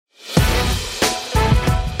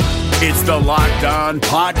It's the Locked On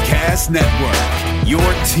Podcast Network, your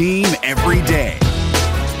team every day.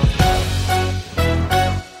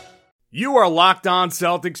 You are Locked On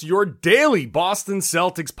Celtics, your daily Boston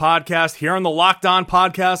Celtics podcast here on the Locked On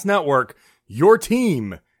Podcast Network, your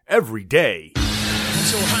team every day.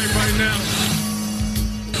 So hype right now.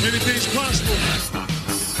 Anything's possible. Oh,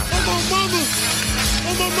 my mama.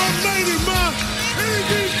 Oh, my lady, ma.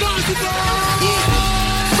 Anything's possible. Yeah.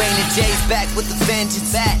 Rain and J's back with the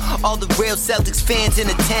vengeance. All the real Celtics fans in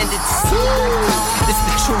attendance. This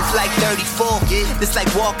the truth like 34. This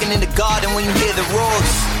like walking in the garden when you hear the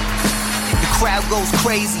roars. The crowd goes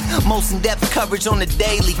crazy. Most in-depth coverage on the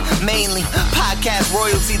daily. Mainly podcast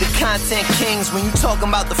royalty, the content kings. When you talking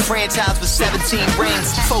about the franchise with 17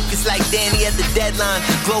 rings. Focus like Danny at the deadline.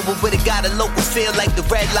 Global but it got a local feel like the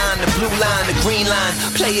red line, the blue line, the green line.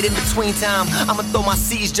 Play it in between time. I'ma throw my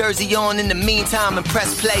C's jersey on in the meantime and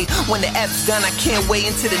press play. When the F's done, I can't wait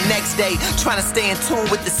until the next day. Trying to stay in tune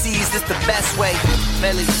with the C's, it's the best way.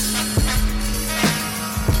 Melly.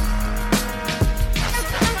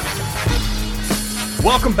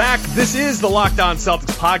 Welcome back. This is the Locked On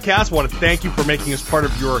Celtics podcast. I want to thank you for making us part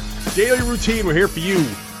of your daily routine. We're here for you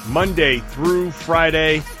Monday through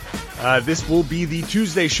Friday. This will be the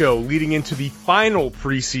Tuesday show leading into the final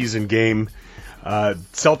preseason game.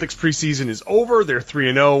 Celtics preseason is over. They're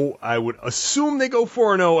 3-0. I would assume they go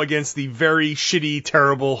 4-0 against the very shitty,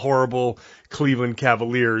 terrible, horrible Cleveland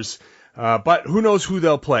Cavaliers. But who knows who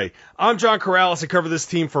they'll play. I'm John Karalis. I cover this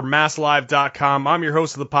team for MassLive.com. I'm your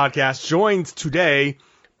host of the podcast, joined today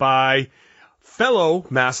by fellow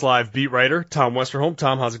MassLive beat writer, Tom Westerholm.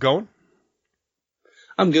 Tom, how's it going?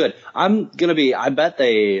 I'm good.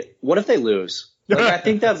 What if they lose? Like, I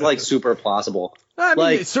think that's like super plausible. I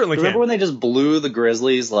mean, it certainly remember can. when they just blew the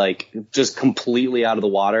Grizzlies like just completely out of the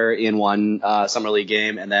water in one summer league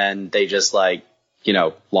game, and then they just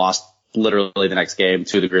lost literally the next game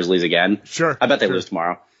to the Grizzlies again? Sure. I bet they lose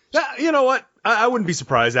tomorrow. You know what? I wouldn't be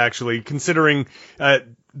surprised, actually, considering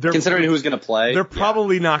who's going to play. They're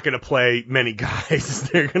probably not going to play many guys.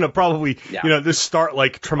 They're going to probably, just start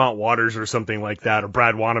like Tremont Waters or something like that, or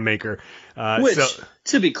Brad Wanamaker.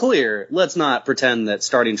 To be clear, let's not pretend that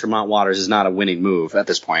starting Tremont Waters is not a winning move at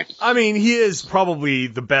this point. I mean, he is probably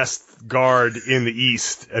the best guard in the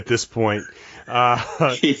East at this point.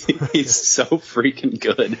 He's so freaking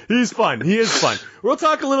good. He's fun. He is fun. We'll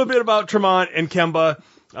talk a little bit about Tremont and Kemba.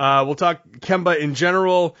 We'll talk Kemba in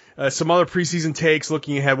general, some other preseason takes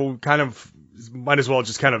looking ahead. We'll might as well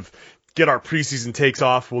just kind of get our preseason takes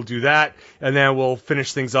off. We'll do that. And then we'll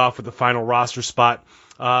finish things off with the final roster spot.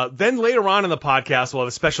 Then later on in the podcast, we'll have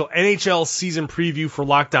a special NHL season preview for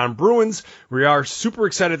Locked On Bruins. We are super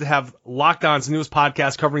excited to have Locked On's newest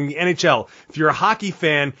podcast covering the NHL. If you're a hockey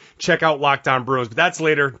fan, check out Locked On Bruins, but that's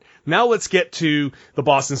later. Now let's get to the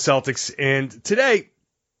Boston Celtics. And today,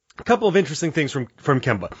 a couple of interesting things from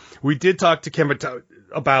Kemba. We did talk to Kemba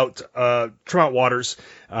about Tremont Waters.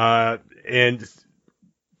 And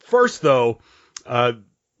first, though,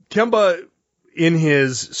 Kemba in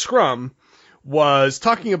his scrum was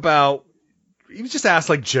talking about, he was just asked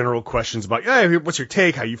like general questions about, hey, what's your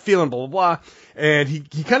take? How you feeling? Blah, blah, blah. And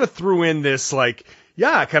he kind of threw in this like,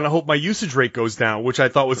 I kind of hope my usage rate goes down, which I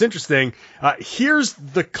thought was interesting. Here's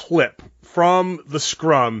the clip from the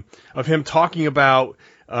scrum of him talking about,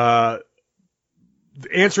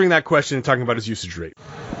 answering that question and talking about his usage rate.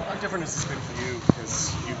 How different has this been for you?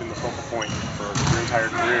 Because you've been the focal point for your entire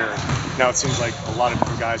career. Now it seems like a lot of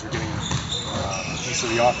different guys are getting piece of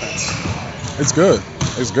the offense. It's good.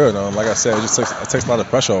 It's good. Like I said, it takes a lot of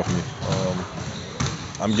pressure off me.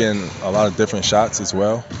 I'm getting a lot of different shots as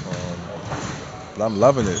well. But I'm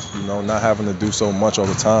loving it, not having to do so much all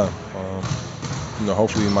the time.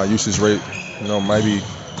 Hopefully my usage rate, might be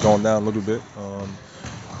going down a little bit.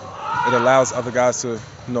 It allows other guys to,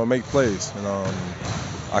 make plays. And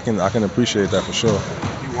I can appreciate that for sure.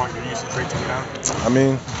 You want your usage rate to go down? I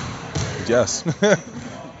mean, yes.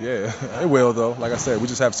 Yeah, it will, though. Like I said, we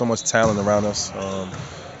just have so much talent around us.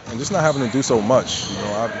 And just not having to do so much.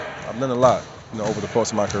 I've done a lot, over the course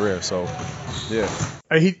of my career. So, yeah.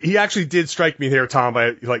 He actually did strike me there, Tom,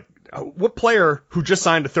 by like, what player who just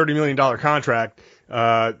signed a $30 million contract,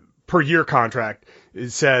 per year contract,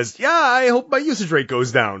 says, I hope my usage rate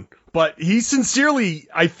goes down. But he sincerely,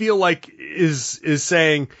 I feel like, is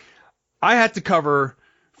saying, I had to cover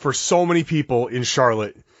for so many people in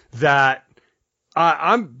Charlotte that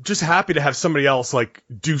I'm just happy to have somebody else like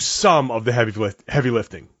do some of the heavy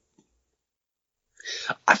lifting.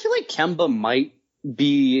 I feel like Kemba might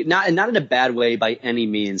be not in a bad way by any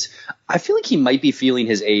means. I feel like he might be feeling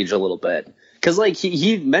his age a little bit. Because like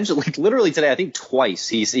he mentioned, like literally today, I think twice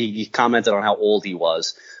he commented on how old he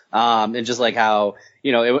was. And just like how,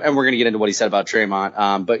 and we're going to get into what he said about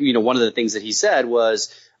Tremont. But, one of the things that he said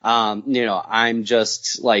was, I'm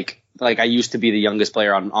just like I used to be the youngest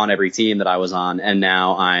player on every team that I was on. And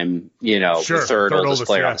now I'm, the third oldest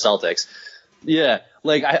player on the Celtics. Yeah.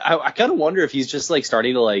 Like, I kind of wonder if he's just like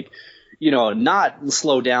starting to like, not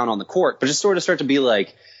slow down on the court, but just sort of start to be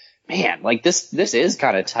like, man, like this is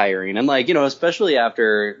kind of tiring. And like, especially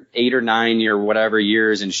after 8 or 9 or whatever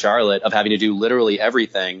years in Charlotte of having to do literally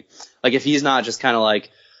everything. Like if he's not just kind of like,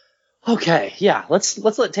 okay, yeah, let's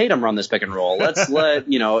let Tatum run this pick and roll. Let's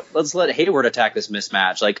let Hayward attack this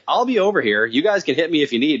mismatch. Like I'll be over here. You guys can hit me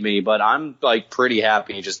if you need me, but I'm like pretty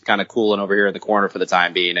happy just kind of cooling over here in the corner for the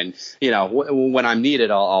time being. And, when I'm needed,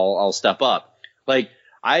 I'll step up. Like,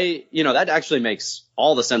 that actually makes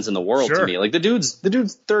all the sense in the world to me. Like the dude's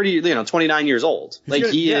 30, 29 years old. Like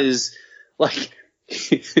is like,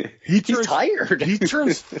 he's tired. He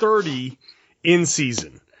turns 30 in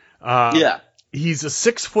season. He's a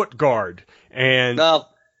 6-foot guard and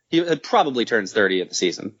he probably turns 30 at the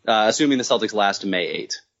season, assuming the Celtics last May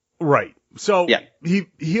 8. Right. So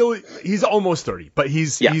he's almost 30, but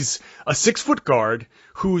he's a 6-foot guard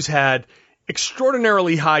who's had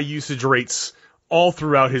extraordinarily high usage rates all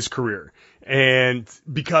throughout his career. And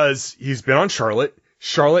because he's been on Charlotte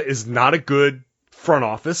is not a good front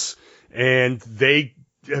office, and they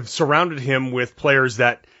have surrounded him with players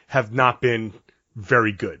that have not been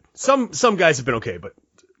very good. Some guys have been okay, but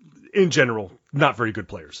in general, not very good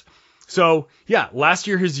players. So, last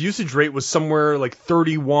year his usage rate was somewhere like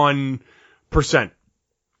 31%,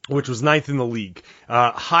 which was 9th in the league.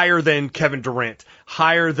 Higher than Kevin Durant,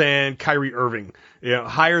 higher than Kyrie Irving,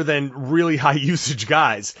 higher than really high usage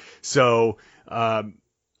guys. So,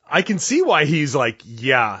 I can see why he's like,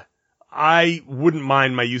 I wouldn't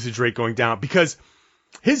mind my usage rate going down, because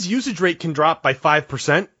his usage rate can drop by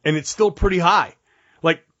 5% and it's still pretty high.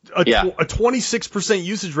 Like a 26%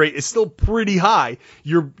 usage rate is still pretty high.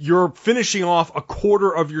 You're finishing off a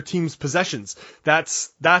quarter of your team's possessions.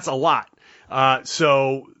 That's a lot.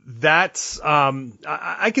 So that's,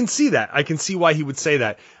 I can see that. I can see why he would say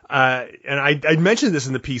that. And I mentioned this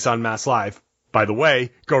in the piece on MassLive. By the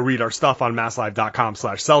way, go read our stuff on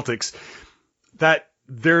masslive.com/Celtics. That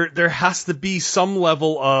there has to be some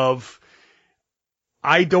level of,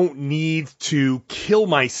 I don't need to kill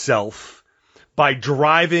myself by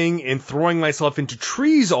driving and throwing myself into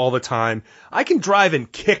trees all the time. I can drive and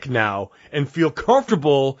kick now and feel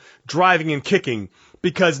comfortable driving and kicking,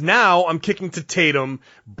 because now I'm kicking to Tatum,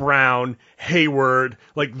 Brown, Hayward.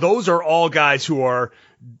 Like, those are all guys who are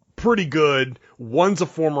pretty good. One's a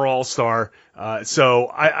former All-Star. So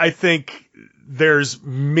I think there's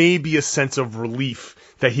maybe a sense of relief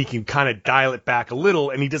that he can kind of dial it back a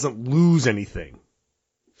little and he doesn't lose anything.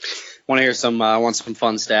 Want to hear some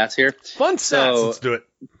fun stats here? Fun stats, let's do it.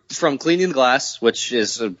 From Cleaning the Glass, which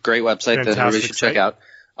is a great website that everybody should check out.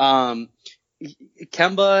 Kemba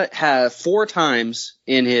had 4 times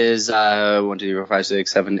in his 8-year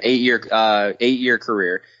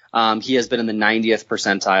career. He has been in the 90th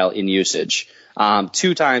percentile in usage.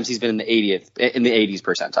 2 times he's been in the 80s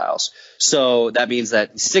percentiles. So that means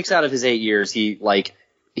that 6 out of his 8 years, he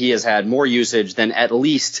has had more usage than at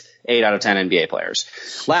least 8 out of 10 NBA players.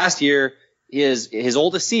 Last year, his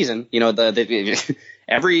oldest season, your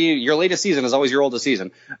latest season is always your oldest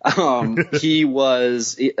season. He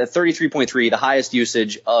was 33.3, the highest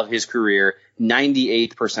usage of his career,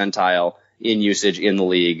 98th percentile in usage in the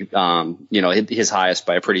league. His highest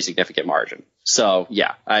by a pretty significant margin. So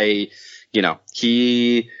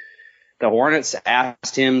the Hornets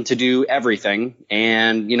asked him to do everything,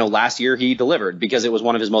 and last year he delivered because it was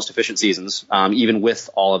one of his most efficient seasons, even with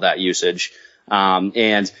all of that usage.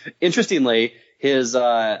 And interestingly, his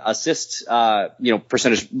assist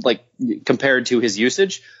percentage, like compared to his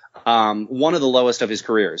usage, one of the lowest of his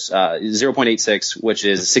careers, 0.86, which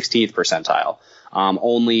is 16th percentile.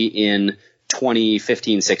 Only in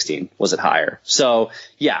 2015-16 was it higher. So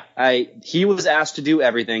he was asked to do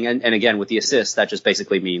everything, and again with the assists, that just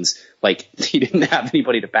basically means like he didn't have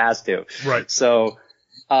anybody to pass to. Right. So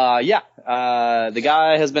the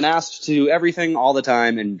guy has been asked to do everything all the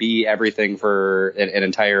time and be everything for an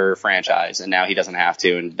entire franchise, and now he doesn't have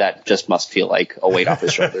to, and that just must feel like a weight off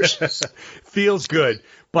his shoulders. Feels good.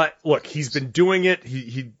 But look, he's been doing it.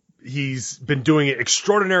 He's been doing it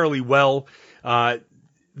extraordinarily well.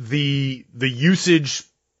 The usage,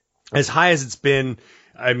 as high as it's been,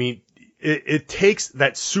 I mean, it takes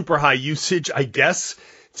that super high usage, I guess,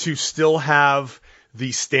 to still have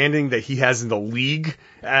the standing that he has in the league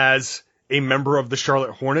as a member of the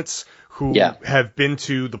Charlotte Hornets, who have been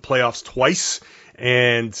to the playoffs twice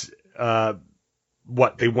and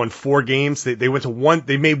They won 4 games. They went to one.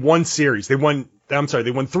 They made one series. They won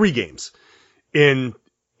 3 games in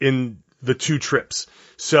the 2 trips.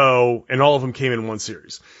 So, and all of them came in one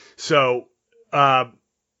series. So,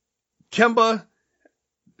 Kemba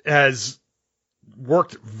has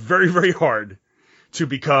worked very, very hard to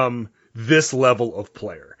become this level of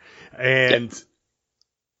player. And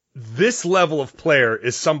this level of player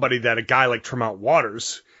is somebody that a guy like Tremont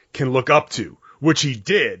Waters can look up to, which he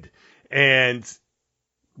did. And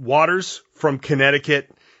Waters from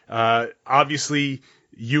Connecticut, obviously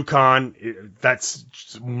UConn, that's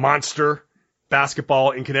monster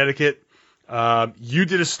basketball in Connecticut. You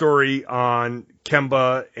did a story on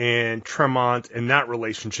Kemba and Tremont and that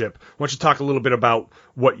relationship. Why don't you talk a little bit about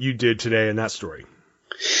what you did today in that story?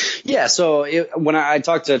 Yeah, so when I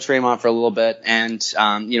talked to Tremont for a little bit, and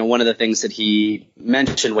one of the things that he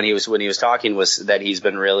mentioned when he was talking was that he's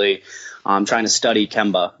been really trying to study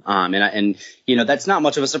Kemba, and that's not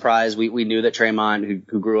much of a surprise. We knew that Tremont,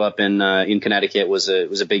 who grew up in Connecticut, was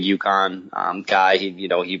a big UConn guy.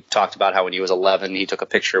 He talked about how when he was 11 he took a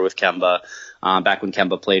picture with Kemba back when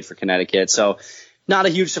Kemba played for Connecticut. So not a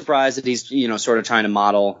huge surprise that he's, sort of trying to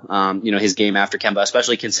model, his game after Kemba,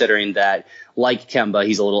 especially considering that, like Kemba,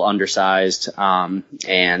 he's a little undersized, and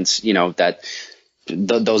that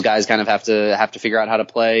those guys kind of have to figure out how to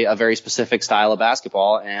play a very specific style of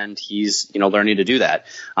basketball, and he's, learning to do that,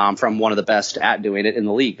 from one of the best at doing it in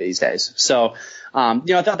the league these days. So, I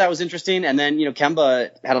thought that was interesting. And then,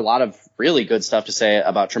 Kemba had a lot of really good stuff to say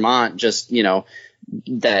about Tremont, just,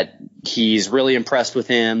 that he's really impressed with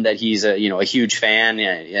him, that he's a huge fan,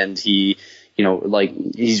 and he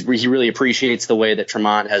really appreciates the way that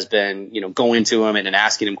Tremont has been, going to him and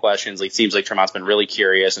asking him questions. It seems like Tremont's been really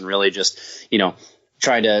curious and really just,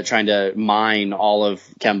 trying to mine all of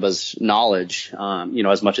Kemba's knowledge,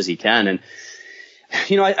 as much as he can. And,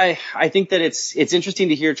 I think that it's interesting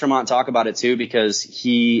to hear Tremont talk about it too, because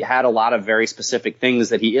he had a lot of very specific things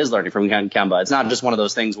that he is learning from Kemba. It's not just one of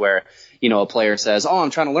those things where, a player says, "Oh,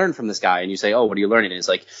 I'm trying to learn from this guy," and you say, "Oh, what are you learning?" And it's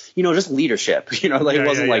like, just leadership. It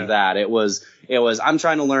wasn't like that. It was I'm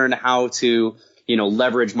trying to learn how to,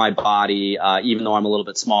 leverage my body, even though I'm a little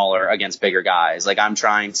bit smaller, against bigger guys. Like, I'm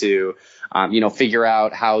trying to, figure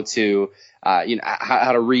out how to,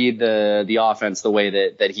 how to read the offense the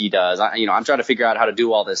way that he does. I'm trying to figure out how to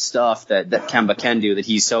do all this stuff that Kemba can do, that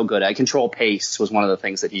he's so good at. Control pace was one of the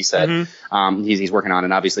things that he said, he's working on.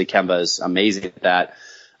 And obviously Kemba is amazing at that.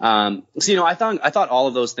 I thought all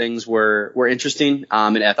of those things were interesting.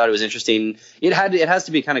 And I thought it was interesting. It has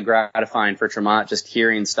to be kind of gratifying for Tremont, just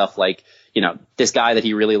hearing stuff like, this guy that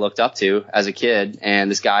he really looked up to as a kid, and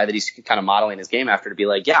this guy that he's kind of modeling his game after, to be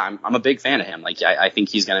like, yeah, I'm a big fan of him. Like, I think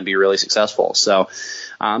he's going to be really successful. So,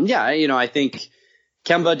 I think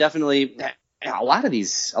Kemba definitely, a lot of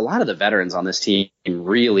the veterans on this team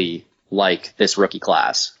really like this rookie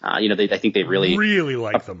class. I think they really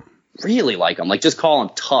like them. Really like him. Like, just call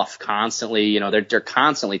him tough constantly. They're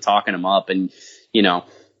constantly talking him up, and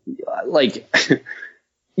like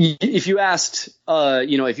if you asked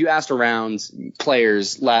around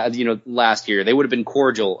players last year, they would have been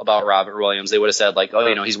cordial about Robert Williams. They would have said, like,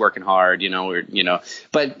 oh, he's working hard,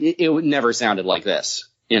 but it never sounded like this,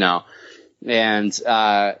 and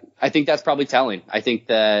I think that's probably telling. I think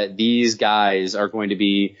that these guys are going to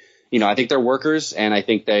be, I think they're workers, and I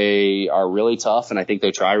think they are really tough, and I think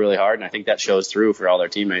they try really hard, and I think that shows through for all their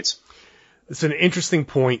teammates. It's an interesting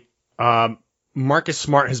point. Marcus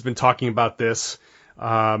Smart has been talking about this,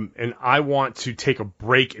 and I want to take a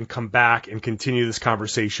break and come back and continue this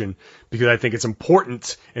conversation, because I think it's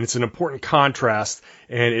important, and it's an important contrast,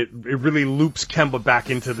 and it really loops Kemba back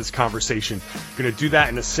into this conversation. Going to do that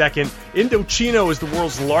in a second. Indochino is the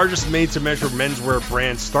world's largest made-to-measure menswear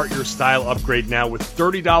brand. Start your style upgrade now with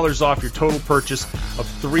 $30 off your total purchase of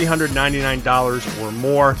 $399 or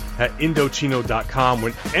more at Indochino.com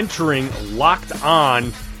when entering Locked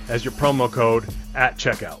On as your promo code at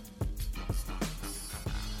checkout.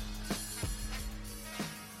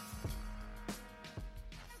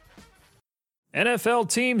 NFL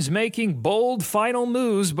teams making bold final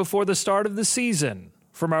moves before the start of the season.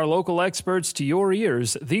 From our local experts to your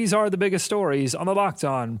ears, these are the biggest stories on the Locked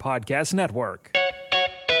On Podcast Network.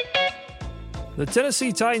 The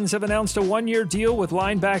Tennessee Titans have announced a one-year deal with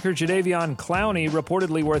linebacker Jadeveon Clowney,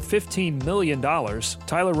 reportedly worth $15 million.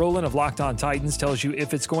 Tyler Rowland of Locked On Titans tells you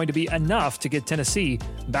if it's going to be enough to get Tennessee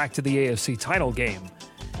back to the AFC title game.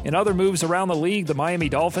 In other moves around the league, the Miami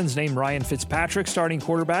Dolphins named Ryan Fitzpatrick starting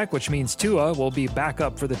quarterback, which means Tua will be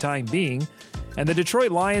backup for the time being. And the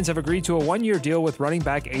Detroit Lions have agreed to a one-year deal with running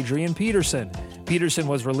back Adrian Peterson. Peterson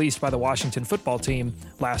was released by the Washington football team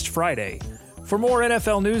last Friday. For more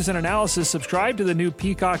NFL news and analysis, subscribe to the new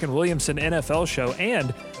Peacock and Williamson NFL show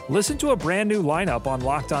and listen to a brand new lineup on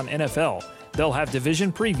Locked On NFL. They'll have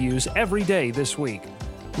division previews every day this week.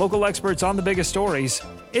 Local experts on the biggest stories.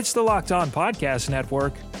 It's the Locked On Podcast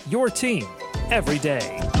Network, your team every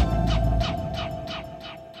day.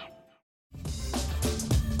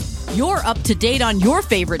 You're up to date on your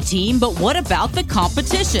favorite team, but what about the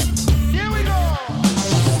competition? Here we go.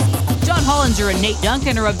 John Hollinger and Nate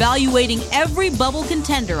Duncan are evaluating every bubble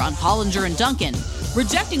contender on Hollinger and Duncan.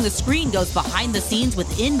 Rejecting the Screen goes behind the scenes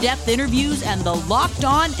with in-depth interviews, and the Locked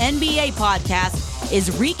On NBA podcast is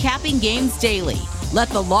recapping games daily. Let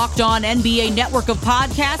the Locked On NBA network of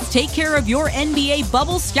podcasts take care of your NBA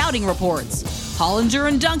bubble scouting reports. Hollinger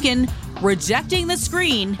and Duncan, Rejecting the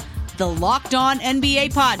Screen, the Locked On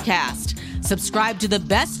NBA podcast. Subscribe to the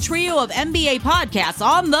best trio of NBA podcasts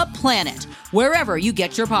on the planet, wherever you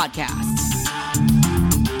get your podcasts.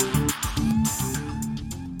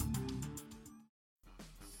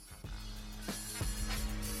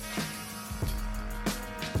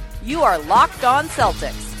 You are Locked On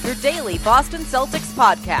Celtics, your daily Boston Celtics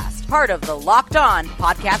podcast, part of the Locked On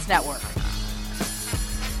Podcast Network.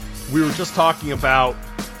 We were just talking about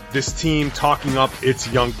this team talking up its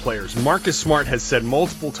young players. Marcus Smart has said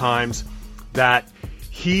multiple times that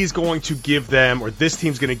he's going to give them, or this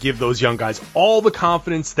team's going to give those young guys all the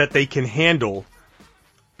confidence that they can handle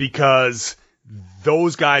because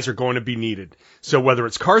those guys are going to be needed. So whether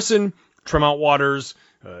it's Carson, Tremont Waters,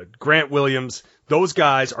 Grant Williams, those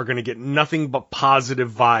guys are going to get nothing but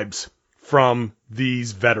positive vibes from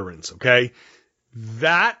these veterans, okay?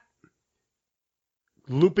 That,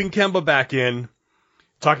 looping Kemba back in,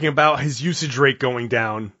 talking about his usage rate going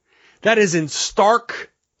down, that is in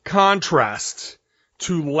stark contrast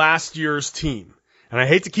to last year's team. And I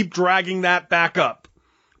hate to keep dragging that back up,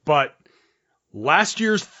 but last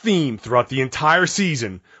year's theme throughout the entire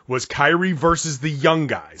season was Kyrie versus the young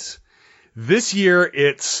guys. This year,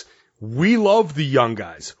 it's we love the young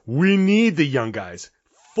guys. We need the young guys.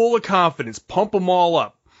 Full of confidence. Pump them all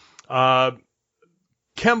up.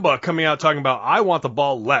 Kemba coming out talking about, I want the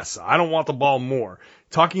ball less. I don't want the ball more.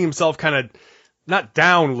 Talking himself kind of not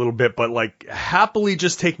down a little bit, but like happily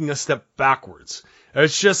just taking a step backwards.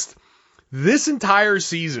 It's just this entire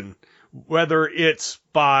season, whether it's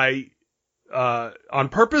by on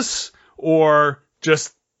purpose or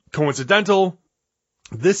just coincidental,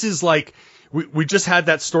 this is like we just had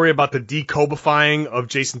that story about the de-Kyrie-fying of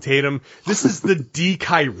Jason Tatum. This is the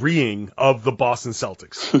de-Kyrie-fying of the Boston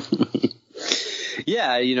Celtics.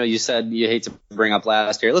 Yeah, you said you hate to bring up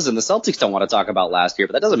last year. Listen, the Celtics don't want to talk about last year,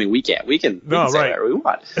 but that doesn't mean we can't. We can say whatever we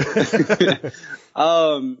want.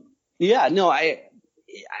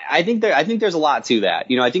 I think there's a lot to that.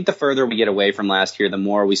 I think the further we get away from last year, the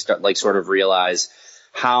more we start sort of realize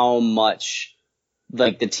how much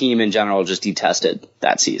the team in general just detested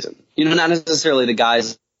that season. Not necessarily the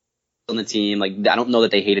guys on the team. I don't know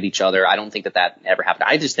that they hated each other. I don't think that ever happened.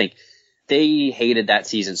 I just think they hated that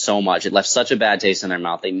season so much. It left such a bad taste in their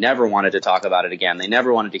mouth. They never wanted to talk about it again. They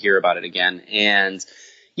never wanted to hear about it again. And,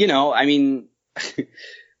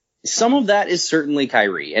 some of that is certainly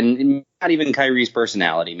Kyrie, and not even Kyrie's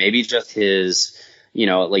personality, maybe just his,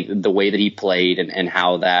 the way that he played and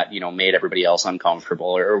how that, made everybody else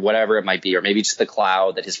uncomfortable or whatever it might be, or maybe just the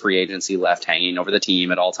cloud that his free agency left hanging over the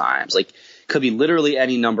team at all times. Could be literally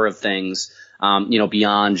any number of things,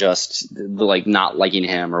 beyond just not liking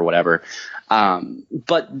him or whatever.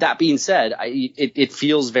 But that being said, it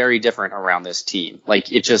feels very different around this team.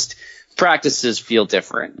 Practices feel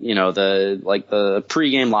different. The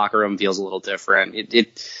pregame locker room feels a little different.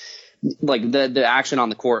 The action on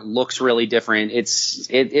the court looks really different.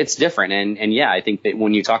 It's different. And yeah, I think that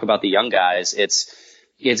when you talk about the young guys, it's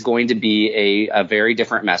going to be a very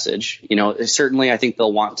different message. Certainly I think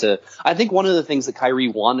they'll want to, I think one of the things that Kyrie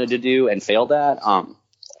wanted to do and failed at,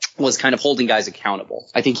 was kind of holding guys accountable.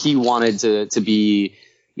 I think he wanted to be,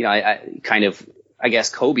 I guess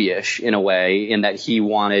Kobe-ish in a way, in that he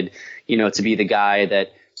wanted, to be the guy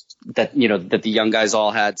that the young guys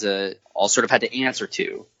all sort of had to answer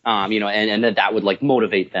to, and that would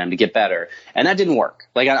motivate them to get better. And that didn't work.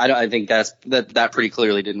 I think that pretty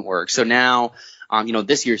clearly didn't work. So now,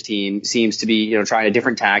 this year's team seems to be, trying a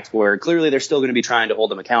different tact where clearly they're still going to be trying to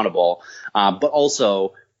hold them accountable. But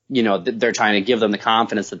also, they're trying to give them the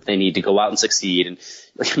confidence that they need to go out and succeed. And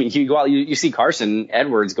you go out, you see Carson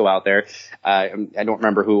Edwards go out there. I don't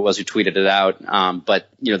remember who it was who tweeted it out. But,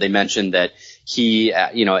 they mentioned that he,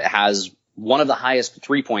 has one of the highest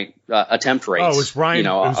 3-point attempt rates. Oh, it was Ryan. It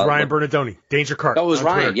was Ryan Bernardoni, Danger Cart. Oh, it was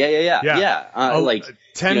Ryan. Twitter. Yeah.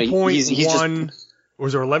 10.1. Or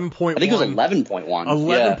was there 11.1? I think it was 11.1.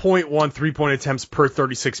 11.1 3-point attempts per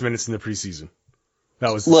 36 minutes in the preseason.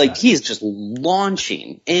 That was like he's just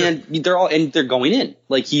launching, and they're going in.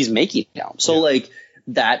 Like he's making them. So like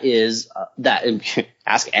that is that.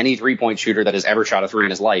 Ask any 3-point shooter that has ever shot a 3 in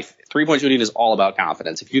his life. 3-point shooting is all about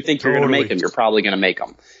confidence. If you think you're going to make them, you're probably going to make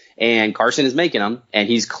them. And Carson is making them, and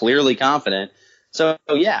he's clearly confident. So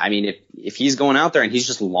yeah, I mean, if he's going out there and he's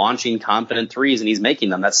just launching confident threes and he's making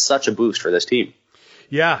them, that's such a boost for this team.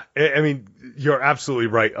 Yeah, I mean, you're absolutely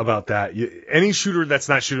right about that. Any shooter that's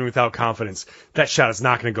not shooting without confidence, that shot is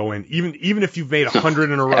not going to go in. Even if you've made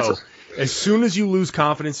 100 in a row, as soon as you lose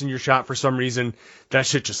confidence in your shot for some reason, that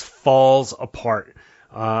shit just falls apart.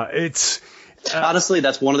 Honestly,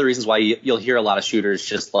 that's one of the reasons why you'll hear a lot of shooters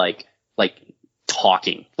just like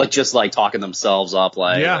talking, talking themselves up,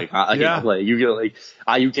 you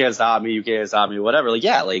can't stop me, whatever.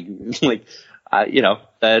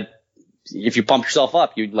 That if you pump yourself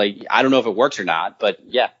up, I don't know if it works or not, but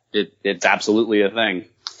yeah, it's absolutely a thing.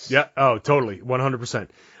 Yeah. Oh, totally. 100%.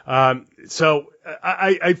 So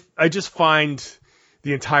I just find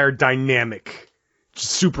the entire dynamic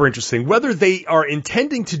super interesting, whether they are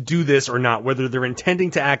intending to do this or not, whether they're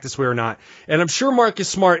intending to act this way or not. And I'm sure Marcus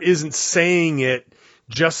Smart isn't saying it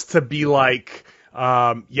just to be like,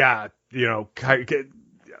 I'm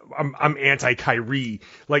anti-Kyrie.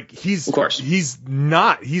 Like he's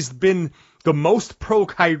not. He's been the most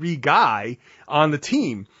pro-Kyrie guy on the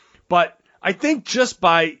team. But I think just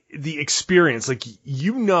by the experience,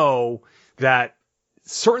 that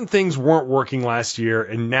certain things weren't working last year,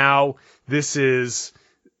 and now this is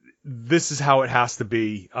how it has to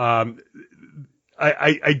be. I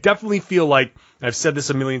definitely feel like, I've said this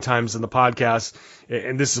a million times in the podcast,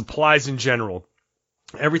 and this applies in general,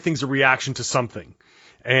 everything's a reaction to something.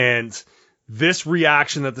 And this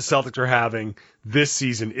reaction that the Celtics are having this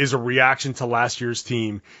season is a reaction to last year's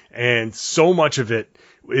team, and so much of it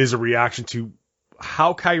is a reaction to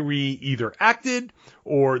how Kyrie either acted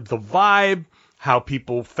or the vibe, how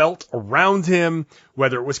people felt around him,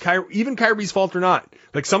 whether it was even Kyrie's fault or not.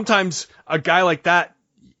 Like sometimes a guy like that,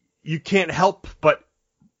 you can't help but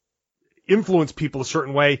influence people a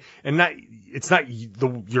certain way, and it's not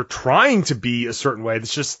you're trying to be a certain way.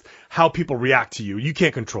 It's just how people react to you. You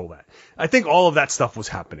can't control that. I think all of that stuff was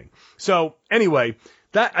happening. So anyway,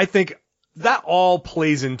 I think that all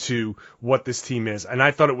plays into what this team is, and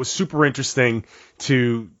I thought it was super interesting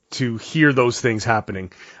to hear those things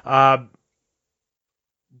happening.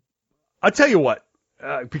 I'll tell you what,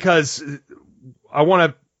 because I don't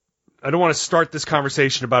want to start this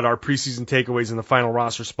conversation about our preseason takeaways in the final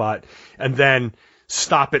roster spot and then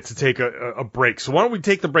stop it to take a break. So why don't we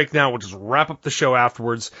take the break now? We'll just wrap up the show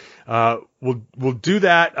afterwards. We'll do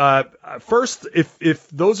that. First, if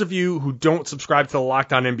those of you who don't subscribe to the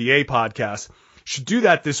Locked On NBA podcast should do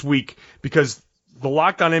that this week, because the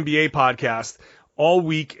Locked On NBA podcast all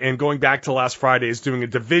week and going back to last Friday is doing a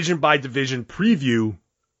division by division preview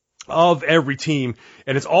of every team,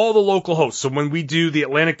 and it's all the local hosts. So when we do the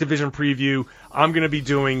Atlantic Division preview, I'm going to be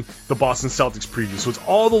doing the Boston Celtics preview. So it's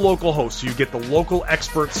all the local hosts. So you get the local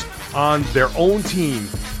experts on their own team.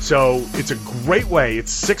 So it's a great way.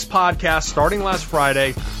 It's 6 podcasts starting last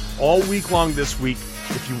Friday, all week long this week.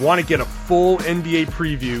 If you want to get a full NBA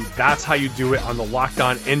preview, that's how you do it on the Locked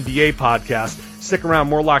On NBA podcast. Stick around,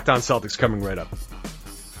 more Locked On Celtics coming right up.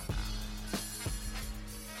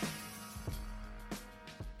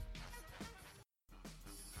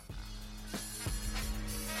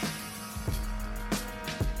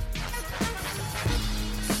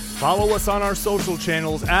 Follow us on our social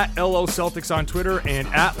channels at LO Celtics on Twitter and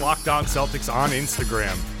at Locked On Celtics on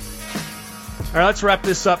Instagram. All right, let's wrap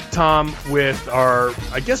this up, Tom, with our,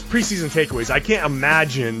 preseason takeaways. I can't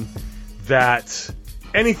imagine that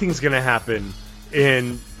anything's going to happen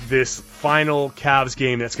in this final Cavs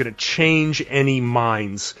game that's going to change any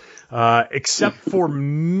minds, except for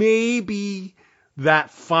maybe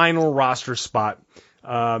that final roster spot.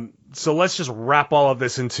 So let's just wrap all of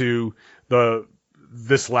this into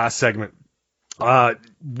this last segment.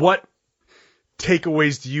 What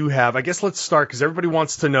takeaways do you have? I guess let's start, because everybody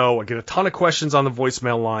wants to know. I get a ton of questions on the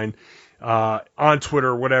voicemail line, on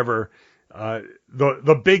Twitter, whatever.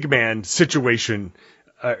 The big man situation.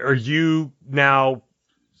 Are you now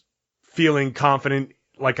feeling confident,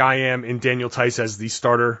 like I am, in Daniel Tice as the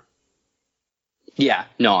starter? Yeah,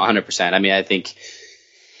 no, 100%. I mean, I think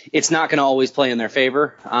it's not going to always play in their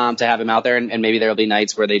favor to have him out there, and maybe there'll be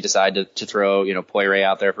nights where they decide to throw, Poirier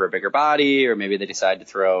out there for a bigger body, or maybe they decide to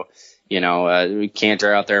throw,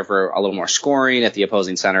 Cantor out there for a little more scoring if the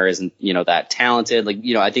opposing center isn't, that talented.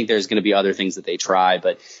 I think there's going to be other things that they try,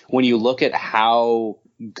 but when you look at how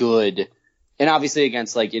good and obviously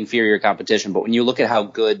against like inferior competition. But when you look at how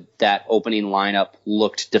good that opening lineup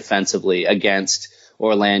looked defensively against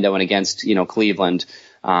Orlando and against, Cleveland,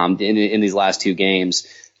 in these last two games,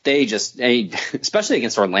 especially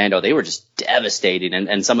against Orlando, they were just devastating.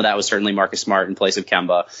 And some of that was certainly Marcus Smart in place of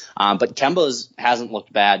Kemba. But Kemba hasn't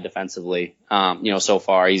looked bad defensively, so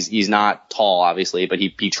far. He's not tall, obviously, but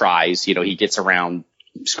he tries, he gets around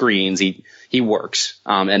screens. He works,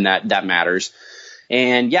 and that matters.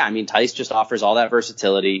 And yeah, I mean, Theis just offers all that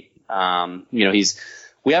versatility.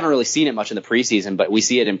 We haven't really seen it much in the preseason, but we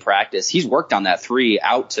see it in practice. He's worked on that three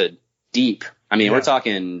out to deep. I mean, we're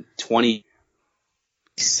talking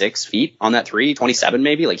 26 feet on that three, 27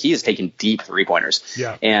 maybe. Like, he is taking deep 3-pointers.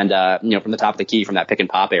 Yeah. And, from the top of the key, from that pick and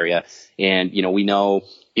pop area. And, we know,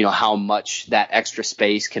 how much that extra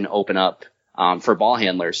space can open up for ball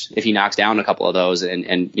handlers if he knocks down a couple of those.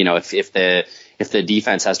 And if the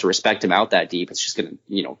defense has to respect him out that deep, it's just going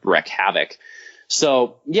to, wreak havoc.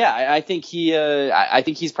 So yeah, I think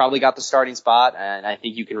he's probably got the starting spot, and I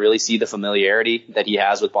think you can really see the familiarity that he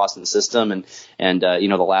has with Boston's system and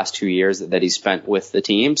the last 2 years that he spent with the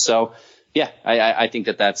team. So yeah, I think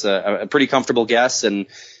that's a pretty comfortable guess. And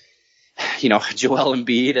Joel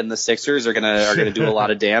Embiid and the Sixers are gonna do a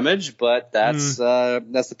lot of damage, but that's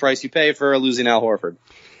the price you pay for a losing Al Horford.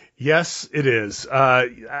 Yes, it is.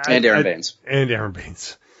 And Aaron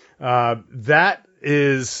Baines. That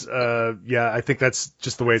is, I think that's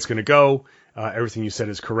just the way it's going to go. Everything you said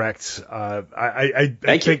is correct. I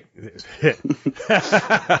think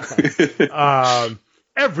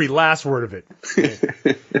every last word of it.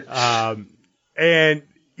 And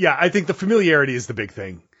yeah, I think the familiarity is the big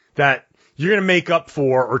thing that you're going to make up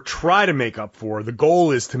for, or try to make up for. The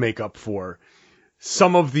goal is to make up for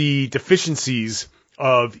some of the deficiencies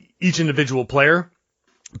of each individual player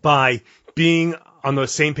by being on the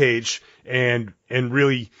same page and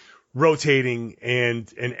really rotating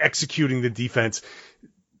and executing the defense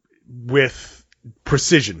with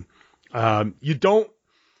precision. You don't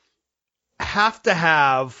have to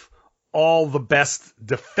have all the best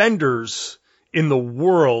defenders in the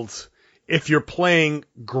world if you're playing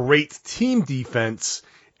great team defense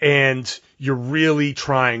and you're really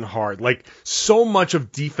trying hard. Like, so much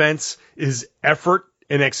of defense is effort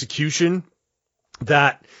and execution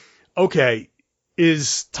that, okay,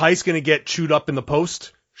 is Theis going to get chewed up in the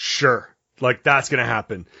post? Sure. Like, that's going to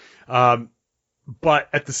happen. But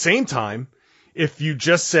at the same time, if you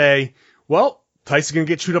just say, well, Theis is going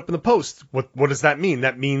to get chewed up in the post, what does that mean?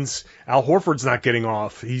 That means Al Horford's not getting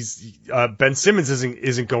off. Ben Simmons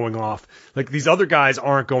isn't going off. Like, these other guys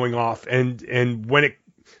aren't going off. And when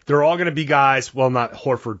they're all going to be guys, well, not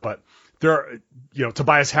Horford, but they're,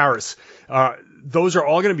 Tobias Harris, those are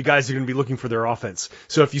all going to be guys that are going to be looking for their offense.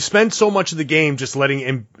 So if you spend so much of the game just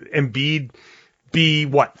letting Embiid be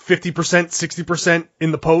 50%, 60%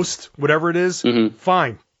 in the post, whatever it is,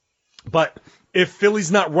 fine. But if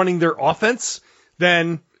Philly's not running their offense,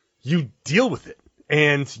 then you deal with it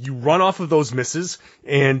and you run off of those misses.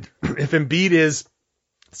 And if Embiid is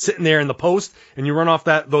sitting there in the post and you run off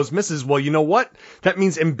those misses, well, you know what? That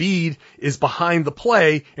means Embiid is behind the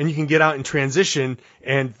play and you can get out in transition,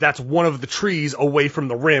 and that's one of the trees away from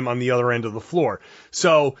the rim on the other end of the floor.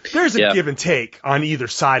 So there's a give and take on either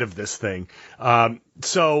side of this thing.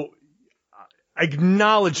 So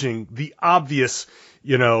acknowledging the obvious,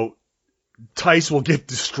 Theis will get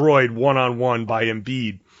destroyed one-on-one by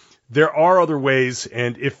Embiid. There are other ways,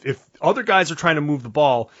 and if other guys are trying to move the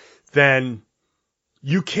ball, then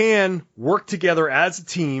you can work together as a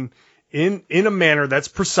team in a manner that's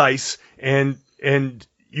precise, and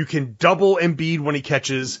you can double Embiid when he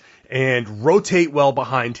catches and rotate well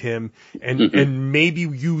behind him and maybe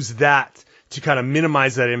use that to kind of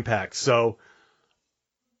minimize that impact. So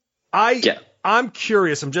I'm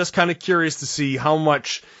curious. I'm just kind of curious to see how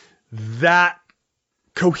much that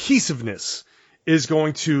cohesiveness is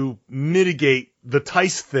going to mitigate the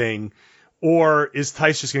Theis thing, or is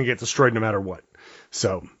Theis just going to get destroyed no matter what?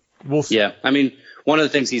 So we'll see. Yeah, I mean, one of the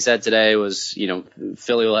things he said today was,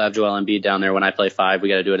 Philly will have Joel Embiid down there. When I play 5, we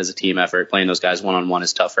got to do it as a team effort. Playing those guys one-on-one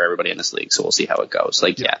is tough for everybody in this league, so we'll see how it goes.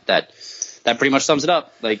 Like, that pretty much sums it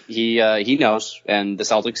up. Like, he knows, and the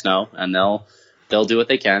Celtics know, and they'll do what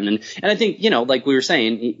they can. And I think, like we were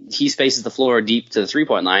saying, he spaces the floor deep to the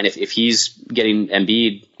 3-point line. If he's getting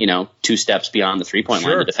Embiid, 2 steps beyond the 3-point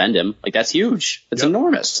line to defend him, like, that's huge. It's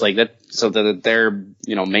enormous. Like, that, so they're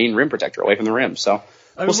main rim protector away from the rim. So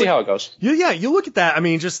we'll see how it goes. Yeah, you look at that. I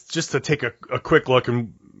mean, just to take a quick look,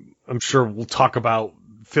 and I'm sure we'll talk about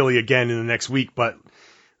Philly again in the next week, but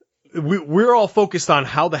we're all focused on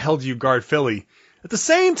how the hell do you guard Philly. At the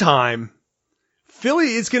same time,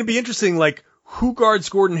 Philly is going to be interesting, like, who guards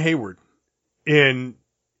Gordon Hayward? in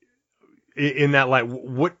that line.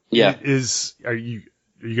 What are you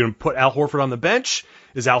going to put Al Horford on the bench?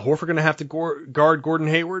 Is Al Horford going to have to guard Gordon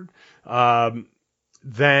Hayward?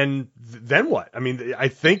 Then what? I mean, I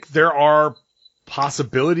think there are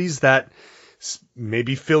possibilities that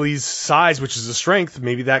maybe Philly's size, which is a strength,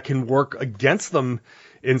 maybe that can work against them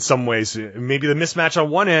in some ways. Maybe the mismatch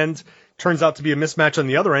on one end turns out to be a mismatch on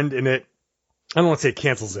the other end, and I don't want to say it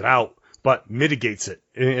cancels it out, but mitigates it.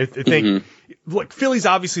 I think, look, Philly's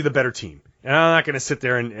obviously the better team, and I'm not going to sit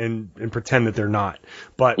there and pretend that they're not.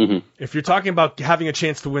 But if you're talking about having a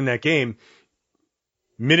chance to win that game,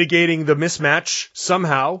 mitigating the mismatch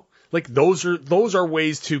somehow, like those are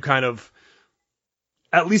ways to kind of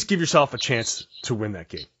at least give yourself a chance to win that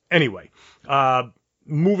game. Anyway,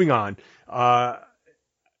 moving on.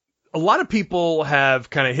 A lot of people have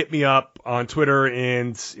kind of hit me up on Twitter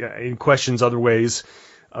and in questions other ways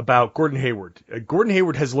about Gordon Hayward. Gordon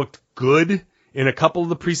Hayward has looked good in a couple of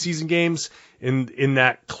the preseason games. In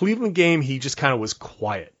that Cleveland game, he just kind of was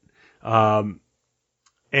quiet. And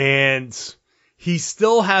he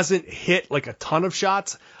still hasn't hit like a ton of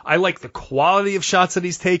shots. I like the quality of shots that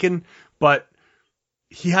he's taken, but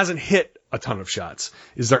he hasn't hit a ton of shots.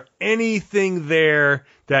 Is there anything there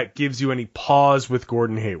that gives you any pause with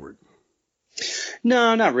Gordon Hayward?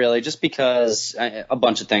 No, not really. Just because a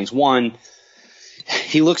bunch of things. One,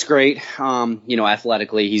 he looks great.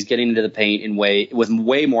 Athletically, he's getting into the paint with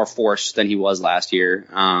way more force than he was last year.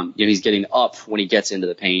 He's getting up when he gets into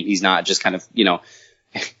the paint. He's not just kind of,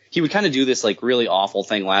 he would kind of do this like really awful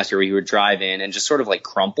thing last year where he would drive in and just sort of like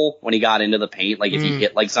crumple when he got into the paint. Like if he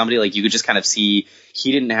hit like somebody, like you could just kind of see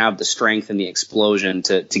he didn't have the strength and the explosion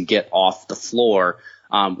to get off the floor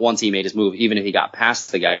once he made his move, even if he got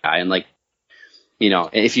past the guy. And like,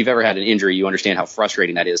 if you've ever had an injury, you understand how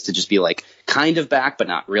frustrating that is to just be like kind of back, but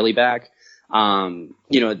not really back.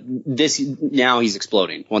 This now he's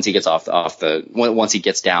exploding once he gets once he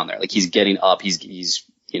gets down there, like he's getting up, he's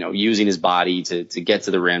using his body to get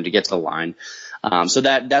to the rim, to get to the line. So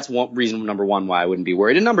that's one reason, number one, why I wouldn't be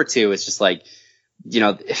worried. And number two, it's just like,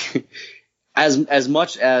 as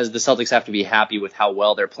much as the Celtics have to be happy with how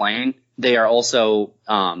well they're playing, they are also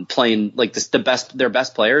playing like their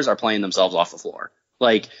best players are playing themselves off the floor.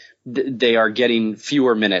 Like they are getting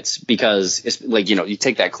fewer minutes because it's like, you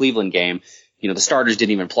take that Cleveland game, the starters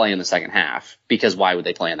didn't even play in the second half because why would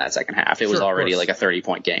they play in that second half? It was already like a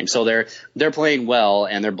 30-point game. So they're playing well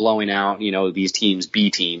and they're blowing out, these teams,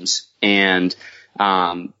 B teams. And,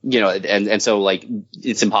 and so like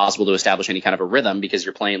it's impossible to establish any kind of a rhythm because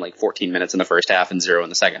you're playing like 14 minutes in the first half and 0 in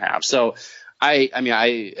the second half. So I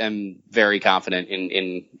am very confident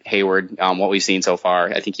in Hayward, what we've seen so far.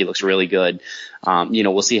 I think he looks really good.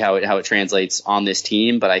 We'll see how it translates on this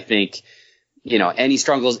team, but I think, any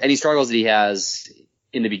struggles that he has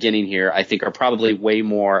in the beginning here, I think are probably way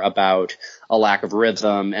more about a lack of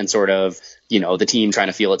rhythm and sort of, the team trying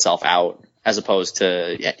to feel itself out as opposed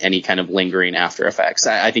to any kind of lingering after effects.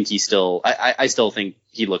 I think I still think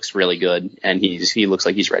he looks really good and he looks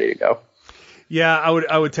like he's ready to go. Yeah,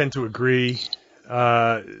 I would tend to agree,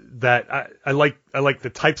 that I like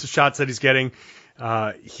the types of shots that he's getting.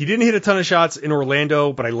 He didn't hit a ton of shots in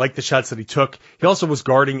Orlando, but I like the shots that he took. He also was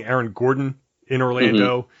guarding Aaron Gordon in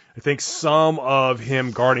Orlando. I think some of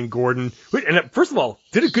him guarding Gordon, and first of all,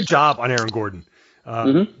 did a good job on Aaron Gordon.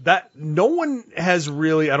 That no one has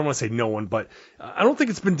really, I don't want to say no one, but I don't think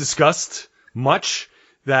it's been discussed much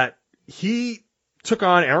that he took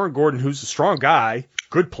on Aaron Gordon, who's a strong guy,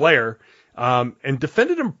 good player, and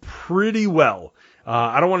defended him pretty well.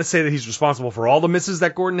 I don't want to say that he's responsible for all the misses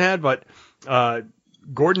that Gordon had, but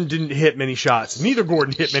Gordon didn't hit many shots. Neither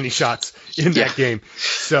Gordon hit many shots in that game.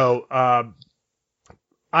 So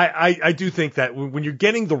I do think that when you're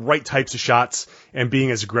getting the right types of shots and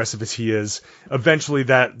being as aggressive as he is, eventually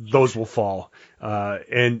those will fall.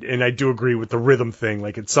 And I do agree with the rhythm thing.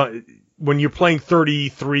 Like when you're playing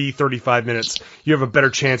 33, 35 minutes, you have a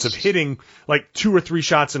better chance of hitting like 2 or 3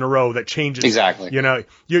 shots in a row that changes. Exactly.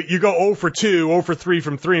 You go 0 for 2, 0 for 3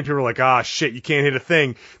 from 3, and people are like, ah, shit, you can't hit a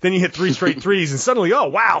thing. Then you hit 3 straight threes, and suddenly, oh,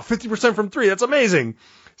 wow, 50% from 3. That's amazing.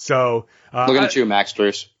 So, look at you, Max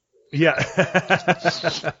Strus. Yeah.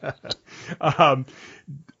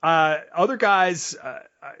 Other guys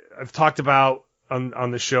I've talked about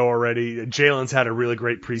on the show already. Jalen's had a really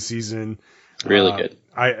great preseason. Really good.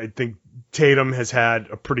 I think Tatum has had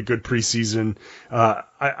a pretty good preseason.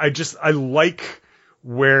 I like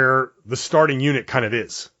where the starting unit kind of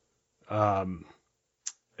is. And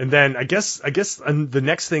then I guess the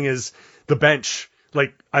next thing is the bench.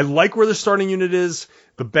 Like, I like where the starting unit is.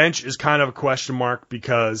 The bench is kind of a question mark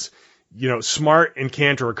because, Smart and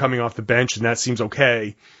Cantor are coming off the bench and that seems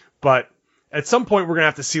okay. But at some point we're going to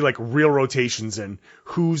have to see like real rotations and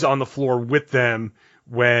who's on the floor with them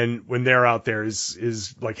when they're out there.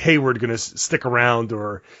 Is like Hayward going to stick around,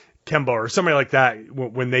 or Kemba or somebody like that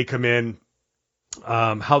when they come in?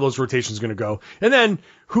 How those rotations going to go, and then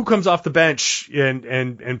who comes off the bench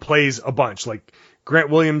and plays a bunch. Like Grant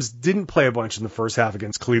Williams didn't play a bunch in the first half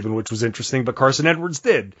against Cleveland, which was interesting, but Carson Edwards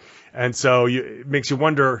did, and so it makes you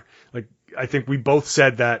wonder. Like I think we both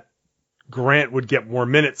said that Grant would get more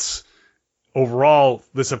minutes overall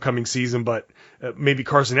this upcoming season, but maybe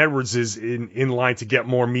Carson Edwards is in line to get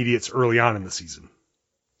more immediates early on in the season.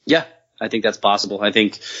 Yeah. I think that's possible. I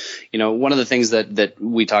think, one of the things that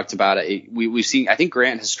we talked about, we've seen, I think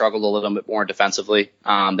Grant has struggled a little bit more defensively,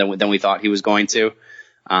 than we thought he was going to.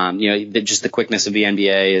 Just the quickness of the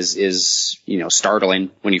NBA is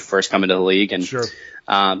startling when you first come into the league. And, sure.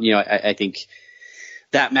 I think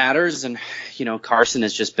that matters. And, Carson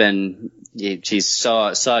has just been, he's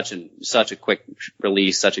such a quick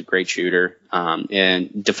release, such a great shooter.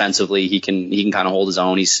 And defensively, he can kind of hold his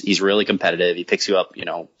own. He's really competitive. He picks you up,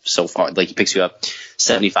 so far, like he picks you up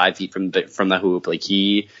 75 feet from the hoop. Like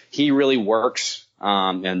he really works.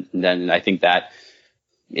 And then I think that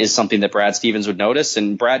is something that Brad Stevens would notice.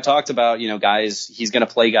 And Brad talked about, guys, he's going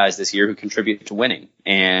to play guys this year who contribute to winning.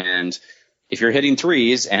 And if you're hitting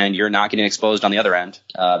threes and you're not getting exposed on the other end,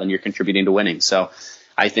 then you're contributing to winning. So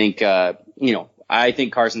I think, I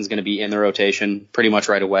think Carson's going to be in the rotation pretty much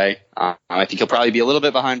right away. I think he'll probably be a little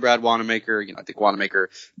bit behind Brad Wanamaker. I think Wanamaker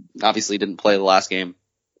obviously didn't play the last game,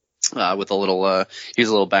 with a little, he was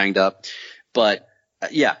a little banged up, but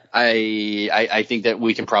yeah, I think that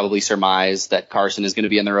we can probably surmise that Carson is going to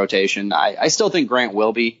be in the rotation. I still think Grant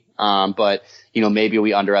will be, but maybe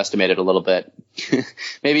we underestimated a little bit.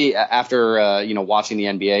 Maybe after, watching the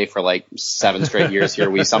NBA for like 7 straight years here,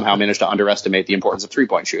 we somehow managed to underestimate the importance of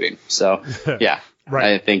 3-point shooting. So yeah,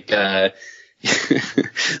 right. I think, so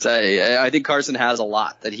I think Carson has a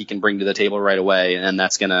lot that he can bring to the table right away, and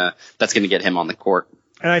that's gonna get him on the court.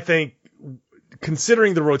 And I think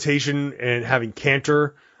considering the rotation and having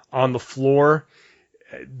Cantor on the floor,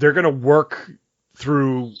 they're going to work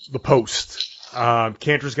through the post.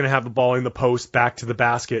 Cantor's going to have the ball in the post back to the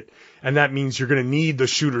basket, and that means you're going to need the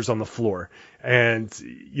shooters on the floor. And,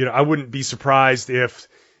 I wouldn't be surprised if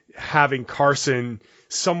having Carson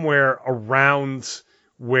somewhere around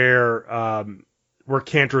where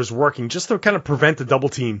Cantor is working, just to kind of prevent the double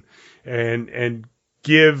team and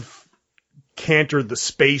give Cantor the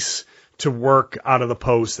space to work out of the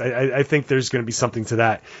post. I think there's going to be something to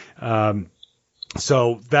that.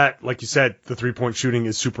 So that, like you said, the 3-point shooting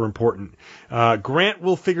is super important. Grant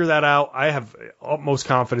will figure that out. I have utmost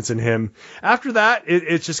confidence in him. After that,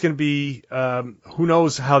 it's just going to be, who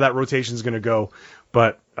knows how that rotation is going to go.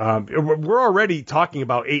 But we're already talking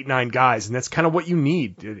about 8-9 guys, and that's kind of what you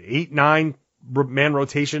need. 8-9 man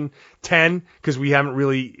rotation, 10, because we haven't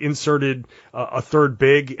really inserted a third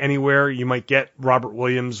big anywhere. You might get Robert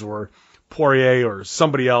Williams or Poirier or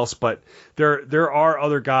somebody else, but there are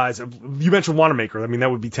other guys. You mentioned Wanamaker. I mean, that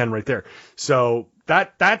would be 10 right there. So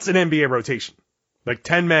that's an NBA rotation. Like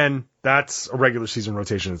 10 men, that's a regular season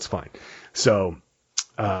rotation. It's fine. So,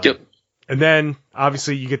 yep. And then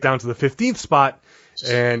obviously you get down to the 15th spot,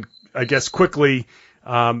 and I guess quickly,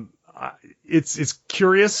 it's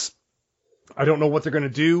curious. I don't know what they're going to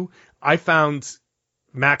do. I found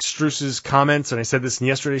Max Strus's comments, and I said this in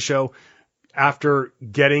yesterday's show, after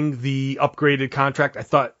getting the upgraded contract. I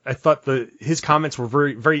thought his comments were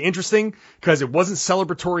very, very interesting because it wasn't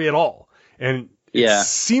celebratory at all. And it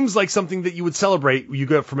seems like something that you would celebrate. You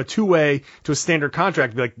go from a 2-way to a standard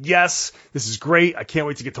contract, be like, yes, this is great. I can't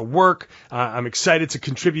wait to get to work. I'm excited to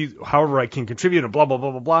contribute however I can contribute, and blah, blah,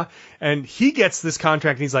 blah, blah, blah. And he gets this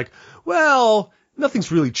contract and he's like, well,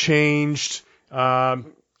 nothing's really changed.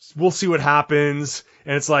 We'll see what happens.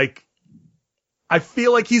 And it's like, I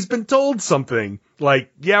feel like he's been told something.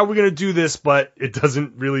 Like, yeah, we're going to do this, but it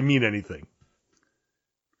doesn't really mean anything.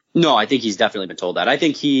 No, I think he's definitely been told that. I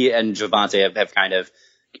think he and Javonte have kind of,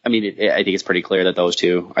 I think it's pretty clear that those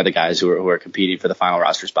two are the guys who are competing for the final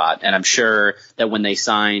roster spot. And I'm sure that when they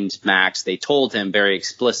signed Max, they told him very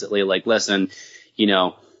explicitly, like, listen,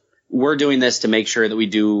 we're doing this to make sure that we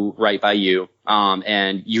do right by you.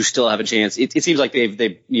 And you still have a chance. It seems like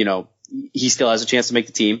they've he still has a chance to make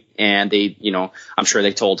the team, and they, I'm sure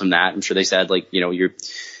they told him that. I'm sure they said, like, you're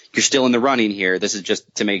still in the running here. This is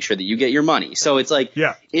just to make sure that you get your money. So it's like,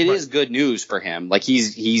 it is good news for him. Like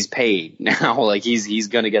he's paid now. Like he's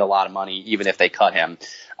going to get a lot of money even if they cut him.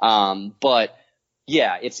 But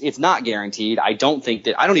yeah, it's not guaranteed. I don't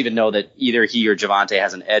even know that either he or Javonte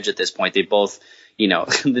has an edge at this point. They both,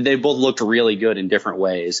 they both looked really good in different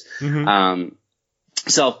ways. Mm-hmm.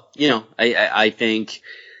 So, I think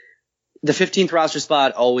the 15th roster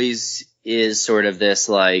spot always is sort of this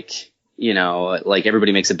like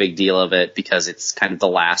everybody makes a big deal of it because it's kind of the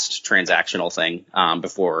last transactional thing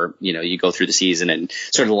before, you go through the season, and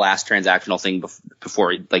sort of the last transactional thing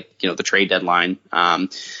before the trade deadline.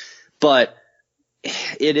 But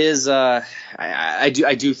it is, I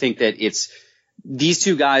do think that these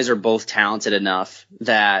two guys are both talented enough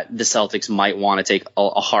that the Celtics might want to take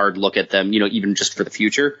a hard look at them, even just for the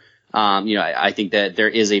future. I think that there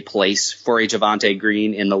is a place for a Javonte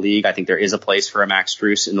Green in the league. I think there is a place for a Max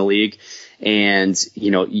Strus in the league. And,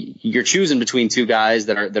 you're choosing between two guys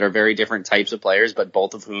that are very different types of players, but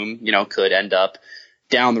both of whom, could end up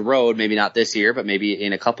down the road, maybe not this year, but maybe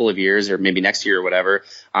in a couple of years or maybe next year or whatever,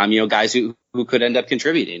 guys who could end up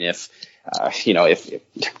contributing if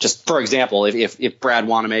just for example, if Brad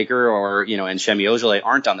Wanamaker or, and Shemi Ojeleye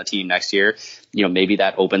aren't on the team next year, maybe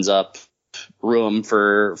that opens up room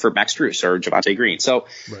for Max Strus or Javonte Green. So,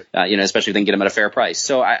 right. Especially if they can get him at a fair price.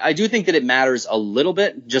 So I do think that it matters a little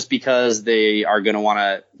bit just because they are going to want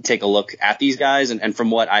to take a look at these guys. And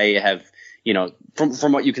from what I have,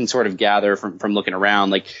 from what you can sort of gather from looking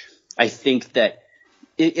around, like, I think that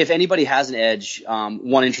if anybody has an edge,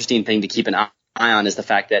 one interesting thing to keep an eye on is the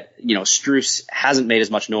fact that, Strus hasn't made as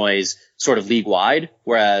much noise sort of league wide,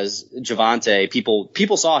 whereas Javonte,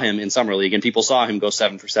 people saw him in summer league and people saw him go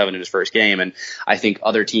 7 for 7 in his first game. And I think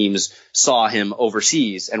other teams saw him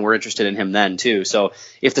overseas and were interested in him then too. So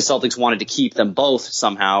if the Celtics wanted to keep them both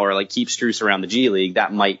somehow, or like keep Strus around the G League,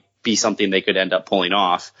 that might be something they could end up pulling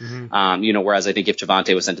off. Mm-hmm. Whereas I think if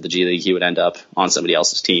Javonte was sent to the G League, he would end up on somebody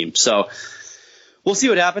else's team. So we'll see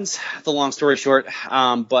what happens. The long story short.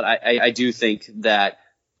 But I do think that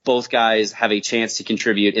both guys have a chance to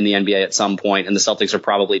contribute in the NBA at some point, and the Celtics are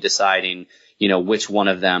probably deciding, which one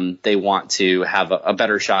of them they want to have a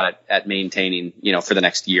better shot at maintaining, for the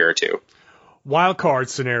next year or two. Wild card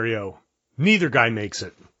scenario. Neither guy makes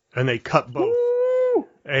it, and they cut both. Woo!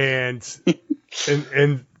 And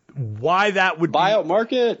why that would buyout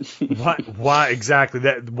market? why exactly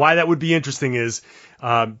that? Why that would be interesting is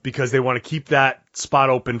because they want to keep that spot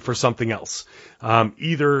open for something else,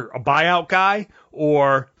 either a buyout guy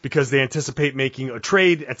or because they anticipate making a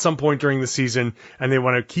trade at some point during the season, and they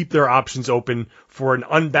want to keep their options open for an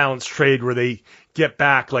unbalanced trade where they get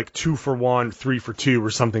back like 2 for 1, 3 for 2,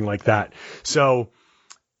 or something like that. So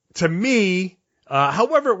to me,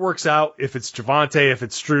 however it works out, if it's Javonte, if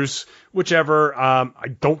it's Strus, whichever, I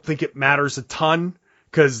don't think it matters a ton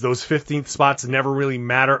because those 15th spots never really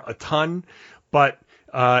matter a ton. But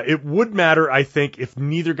it would matter, I think, if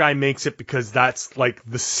neither guy makes it, because that's like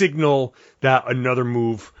the signal that another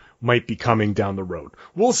move might be coming down the road.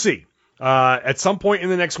 We'll see. At some point in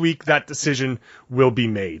the next week, that decision will be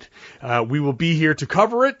made. We will be here to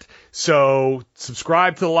cover it. So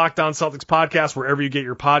subscribe to the Locked On Celtics podcast wherever you get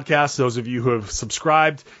your podcasts. Those of you who have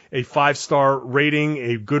subscribed, a 5-star rating,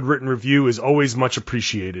 a good written review is always much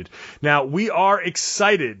appreciated. Now, we are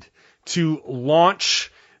excited to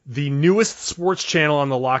launch the newest sports channel on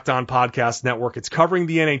the Locked On Podcast Network. It's covering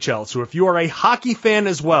the NHL. So if you are a hockey fan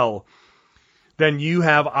as well, then you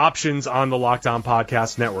have options on the Locked On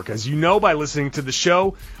Podcast Network. As you know by listening to the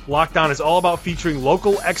show, Locked On is all about featuring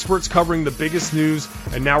local experts covering the biggest news,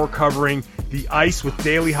 and now we're covering the Ice with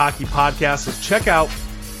Daily Hockey Podcast. So check out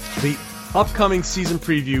the upcoming season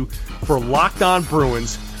preview for Locked On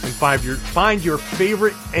Bruins and find your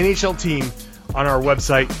favorite NHL team on our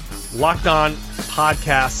website,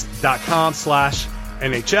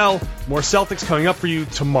 LockedOnPodcast.com/NHL. More Celtics coming up for you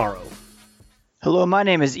tomorrow. Hello, my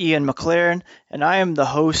name is Ian McLaren, and I am the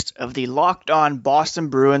host of the Locked On Boston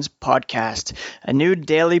Bruins podcast, a new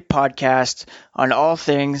daily podcast on all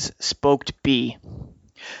things Spoked B.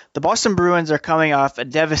 The Boston Bruins are coming off a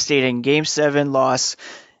devastating Game 7 loss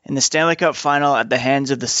in the Stanley Cup Final at the hands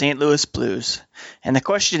of the St. Louis Blues, and the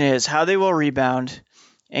question is how they will rebound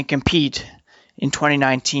and compete in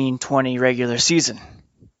 2019-20 regular season.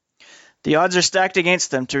 The odds are stacked against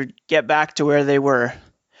them to get back to where they were,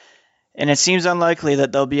 and it seems unlikely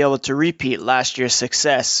that they'll be able to repeat last year's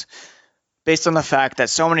success based on the fact that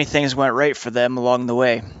so many things went right for them along the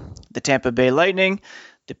way. The Tampa Bay Lightning,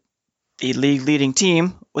 the league-leading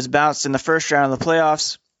team, was bounced in the first round of the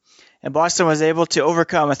playoffs, and Boston was able to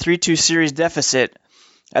overcome a 3-2 series deficit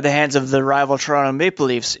at the hands of the rival Toronto Maple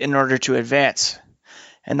Leafs in order to advance.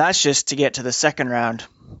 And that's just to get to the second round.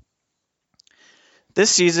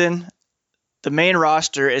 This season, the main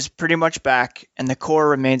roster is pretty much back, and the core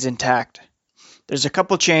remains intact. There's a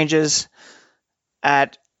couple changes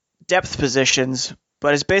at depth positions,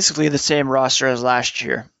 but it's basically the same roster as last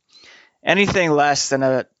year. Anything less than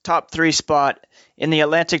a top 3 spot in the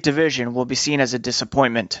Atlantic Division will be seen as a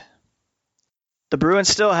disappointment. The Bruins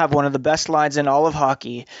still have one of the best lines in all of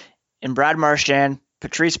hockey in Brad Marchand,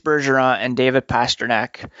 Patrice Bergeron, and David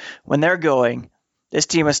Pastrnak. When they're going, this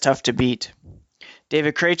team is tough to beat.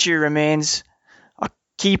 David Krejci remains a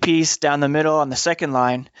key piece down the middle on the second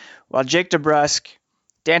line, while Jake DeBrusk,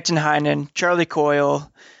 Danton Heinen, Charlie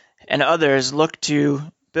Coyle, and others look to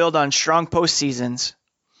build on strong postseasons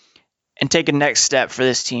and take a next step for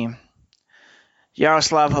this team.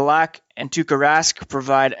 Yaroslav Halak and Tuukka Rask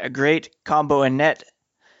provide a great combo in net,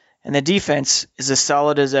 and the defense is as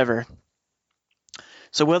solid as ever.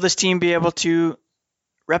 So will this team be able to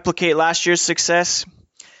replicate last year's success?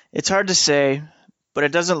 It's hard to say, but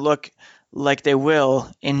it doesn't look like they will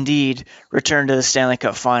indeed return to the Stanley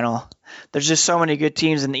Cup final. There's just so many good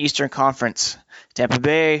teams in the Eastern Conference. Tampa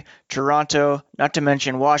Bay, Toronto, not to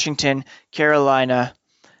mention Washington, Carolina,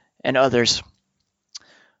 and others.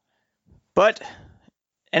 But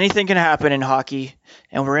anything can happen in hockey,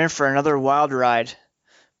 and we're in for another wild ride.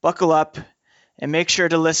 Buckle up and make sure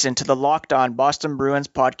to listen to the Locked On Boston Bruins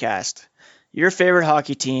podcast, your favorite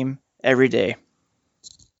hockey team every day.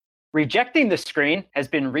 Rejecting the Screen has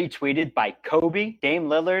been retweeted by Kobe, Dame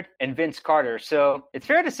Lillard, and Vince Carter, so it's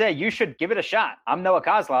fair to say you should give it a shot. I'm Noah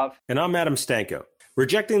Kozlov. And I'm Adam Stanko.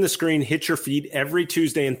 Rejecting the Screen hits your feed every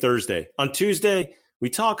Tuesday and Thursday. On Tuesday, we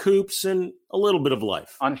talk hoops and a little bit of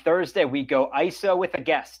life. On Thursday, we go ISO with a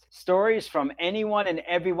guest. Stories from anyone and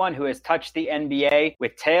everyone who has touched the NBA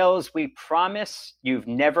with tales we promise you've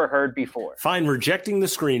never heard before. Find Rejecting the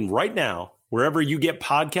Screen right now, wherever you get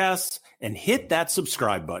podcasts, and hit that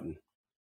subscribe button.